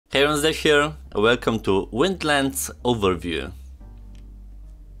Hey everyone, here. Welcome to Windlands overview.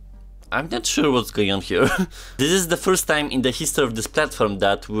 I'm not sure what's going on here. This is the first time in the history of this platform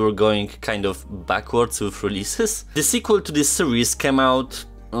that we're going kind of backwards with releases. The sequel to this series came out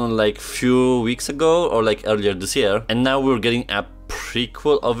like few weeks ago or like earlier this year, and now we're getting a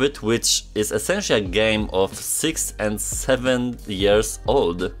prequel of it, which is essentially a game of 6 and 7 years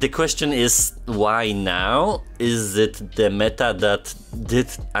old. The question is, why now? Is it the meta that did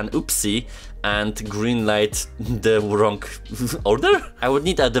an oopsie and greenlight the wrong order? I would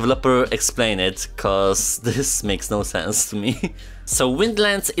need a developer explain it, cause this makes no sense to me. So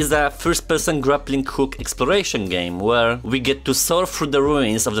Windlands is a first-person grappling hook exploration game where we get to soar through the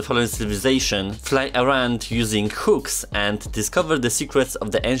ruins of the fallen civilization, fly around using hooks, and discover the secrets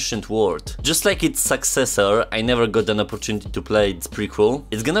of the ancient world. Just like its successor, I never got an opportunity to play its prequel.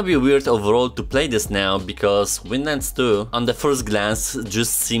 It's gonna be weird overall to play this now because Windlands 2, on the first glance,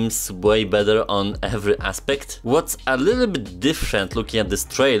 just seems way better on every aspect. What's a little bit different looking at this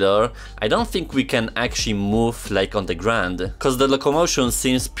trailer, I don't think we can actually move like on the ground, cause the locomotion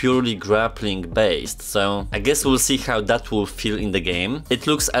seems purely grappling based, so I guess we'll see how that will feel in the game. It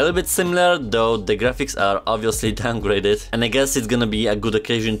looks a little bit similar, though the graphics are obviously downgraded, and I guess it's gonna be a good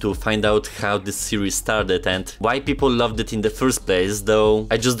occasion to find out how this series started and why people loved it in the first place, though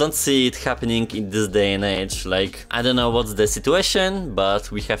I just don't see it happening in this day and age. Like, I don't know what's the situation,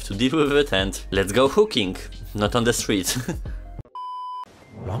 but we have to deal with it and let's go hooking, not on the street.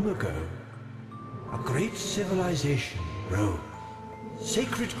 Long ago, a great civilization rose.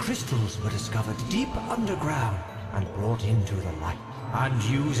 Sacred crystals were discovered deep underground and brought into the light. And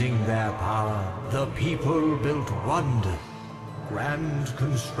using their power, the people built wonders. Grand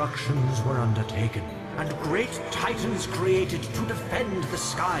constructions were undertaken, and great titans created to defend the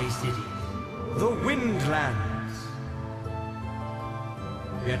Sky City, the Windlands.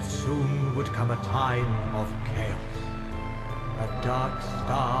 Yet soon would come a time of chaos. A dark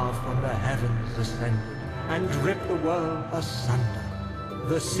star from the heavens ascended and ripped the world asunder.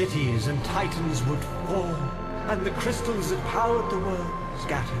 The cities and titans would fall, and the crystals that powered the world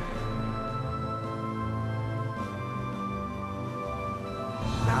scattered.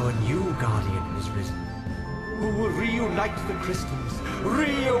 Now a new guardian has risen, who will reunite the crystals,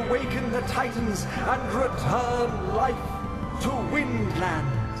 reawaken the titans, and return life to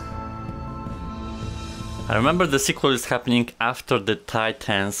Windlands. I remember the sequel is happening after the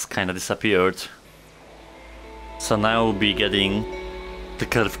titans kinda disappeared. So now we'll be getting the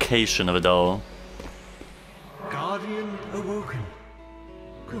clarification of it all. Guardian awoken.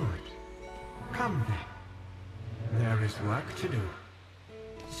 Good. Come then. There is work to do.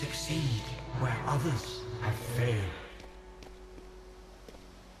 Succeed where others have failed.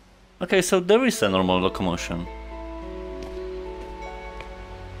 Okay, so there is a normal locomotion.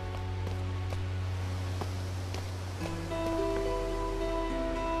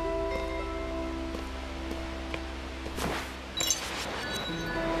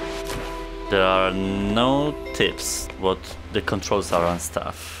 There are no tips what the controls are and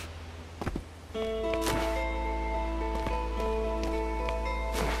stuff.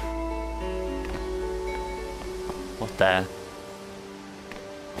 What the?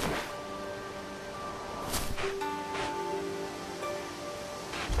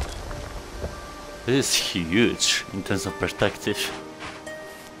 This is huge in terms of perspective.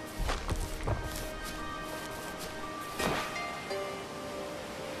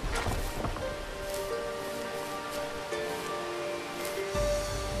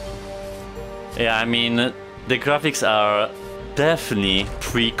 Yeah, I mean, the graphics are definitely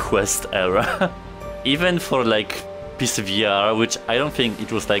pre-Quest era. Even for like PC VR, which I don't think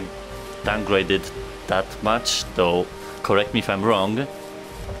it was like downgraded that much, though correct me if I'm wrong.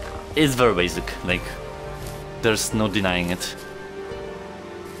 It's very basic, like there's no denying it.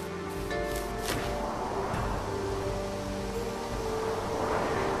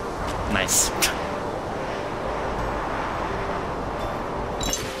 Nice.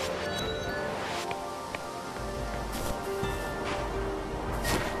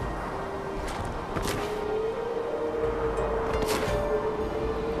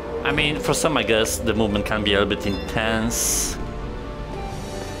 I mean, for some I guess the movement can be a little bit intense.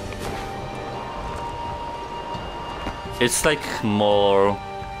 It's like more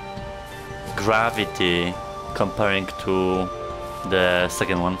gravity comparing to the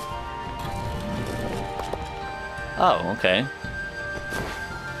second one. Oh, okay.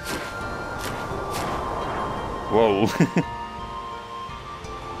 Whoa.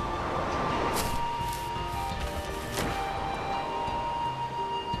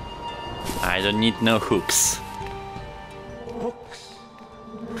 I don't need no hooks. Hooks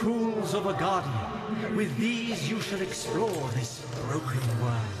to powers of a guardian. With these you shall explore this broken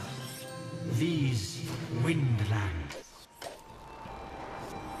world. These Windlands.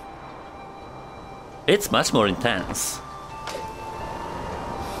 It's much more intense.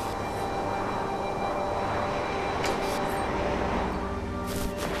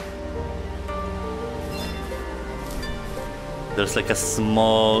 There's like a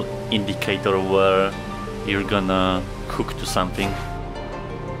small indicator where you're gonna hook to something.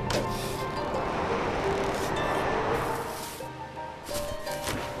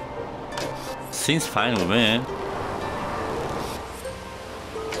 Seems fine with me.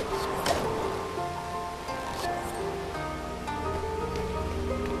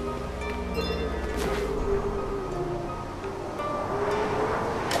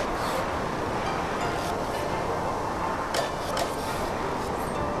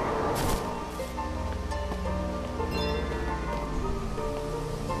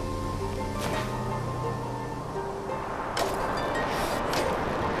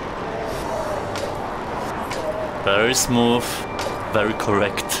 Very smooth, very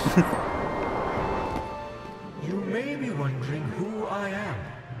correct. You may be wondering who I am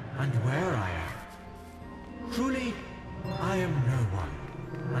and where I am. Truly, I am no one,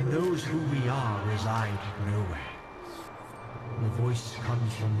 and those who we are reside nowhere. The voice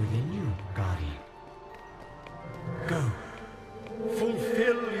comes from within you, Guardian. Go,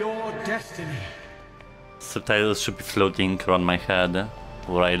 fulfill your destiny. Subtitles should be floating around my head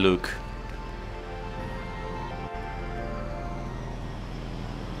where I look.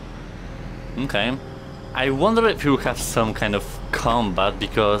 Okay. I wonder if you have some kind of combat,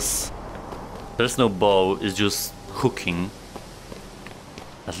 because there's no bow, it's just hooking.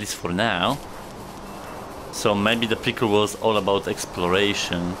 At least for now. So maybe the prequel was all about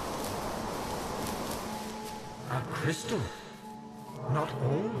exploration. A crystal. Not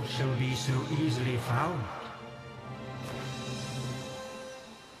all shall be so easily found.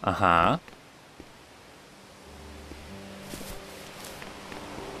 Uh-huh.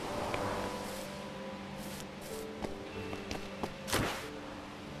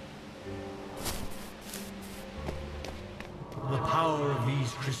 The power of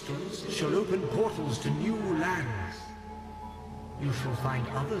these crystals shall open portals to new lands. You shall find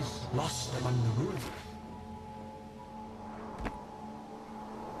others lost among the ruins.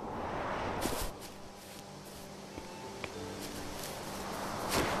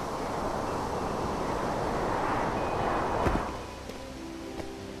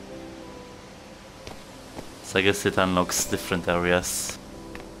 So I guess it unlocks different areas.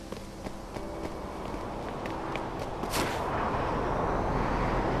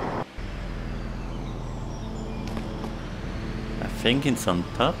 I think it's on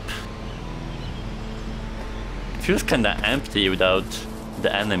top. It feels kinda empty without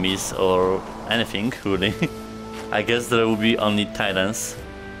the enemies or anything, really. I guess there will be only Titans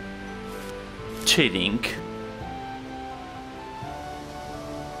chilling.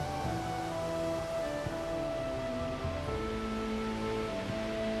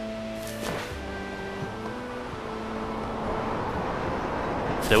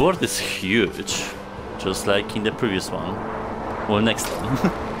 The world is huge, just like in the previous one. Well, next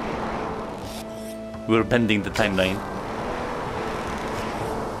one. We're bending the timeline.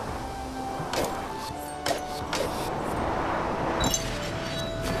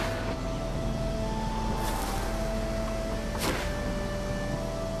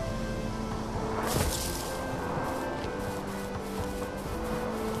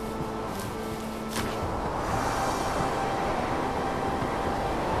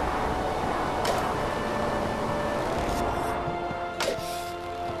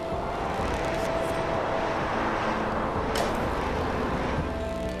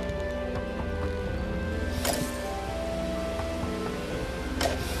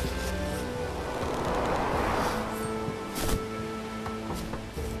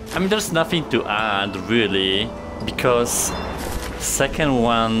 I mean, there's nothing to add, really, because second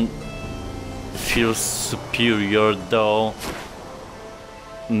one feels superior, though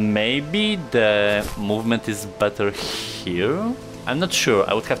maybe the movement is better here? I'm not sure,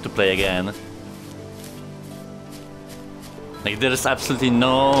 I would have to play again. Like, there's absolutely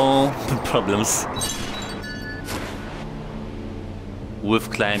no problems with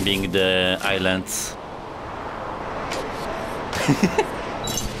climbing the islands.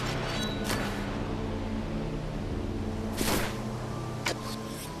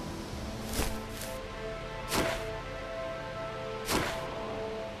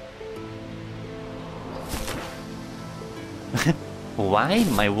 Why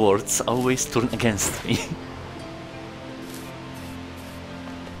my words always turn against me?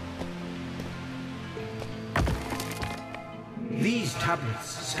 These tablets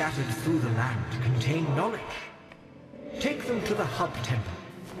scattered through the land contain knowledge. Take them to the hub temple.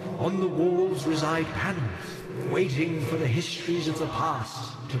 On the walls reside panels, waiting for the histories of the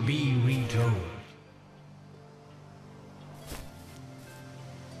past to be retold.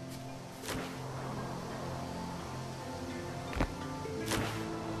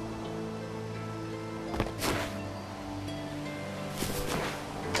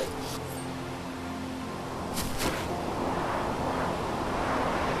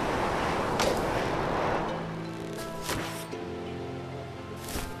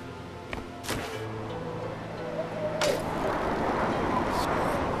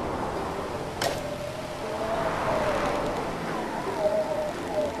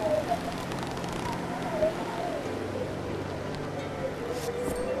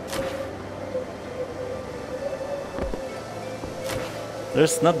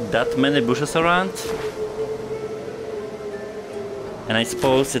 There's not that many bushes around, and I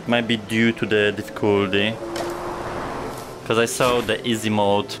suppose it might be due to the difficulty, because I saw the easy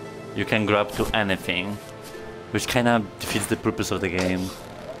mode you can grab to anything, which kinda defeats the purpose of the game.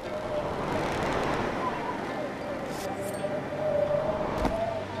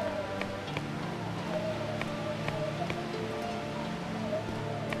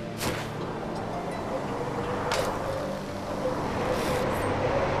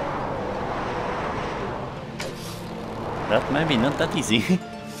 That might be not that easy.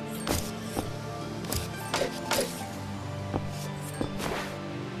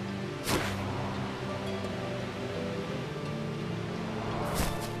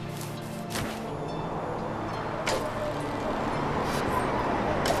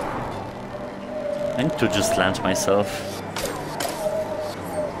 I need to just launch myself.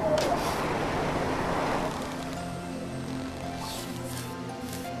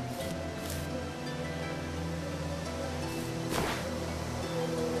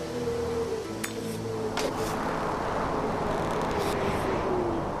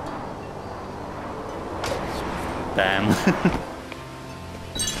 Damn.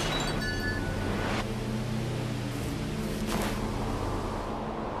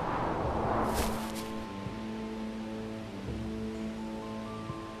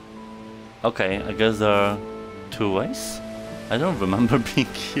 Okay, I guess there are two ways? I don't remember being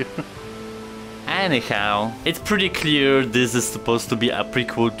here. Anyhow, it's pretty clear this is supposed to be a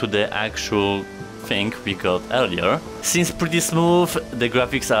prequel to the actual thing we got earlier. Seems pretty smooth, the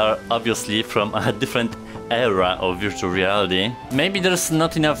graphics are obviously from a different era of virtual reality. Maybe there's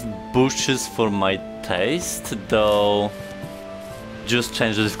not enough bushes for my taste, though just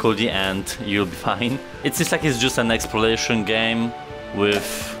change the difficulty and you'll be fine. It seems like it's just an exploration game with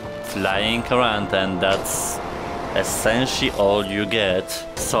flying around, and that's essentially all you get.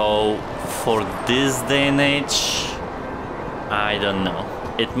 So for this day and age, I don't know.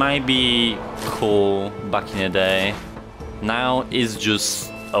 It might be cool back in the day. Now it's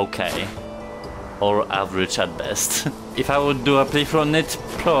just okay, or average at best. If I would do a playthrough on it,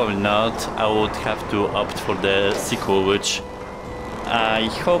 probably not. I would have to opt for the sequel, which I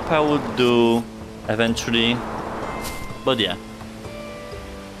hope I would do eventually. But yeah,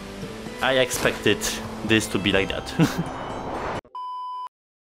 I expected this to be like that.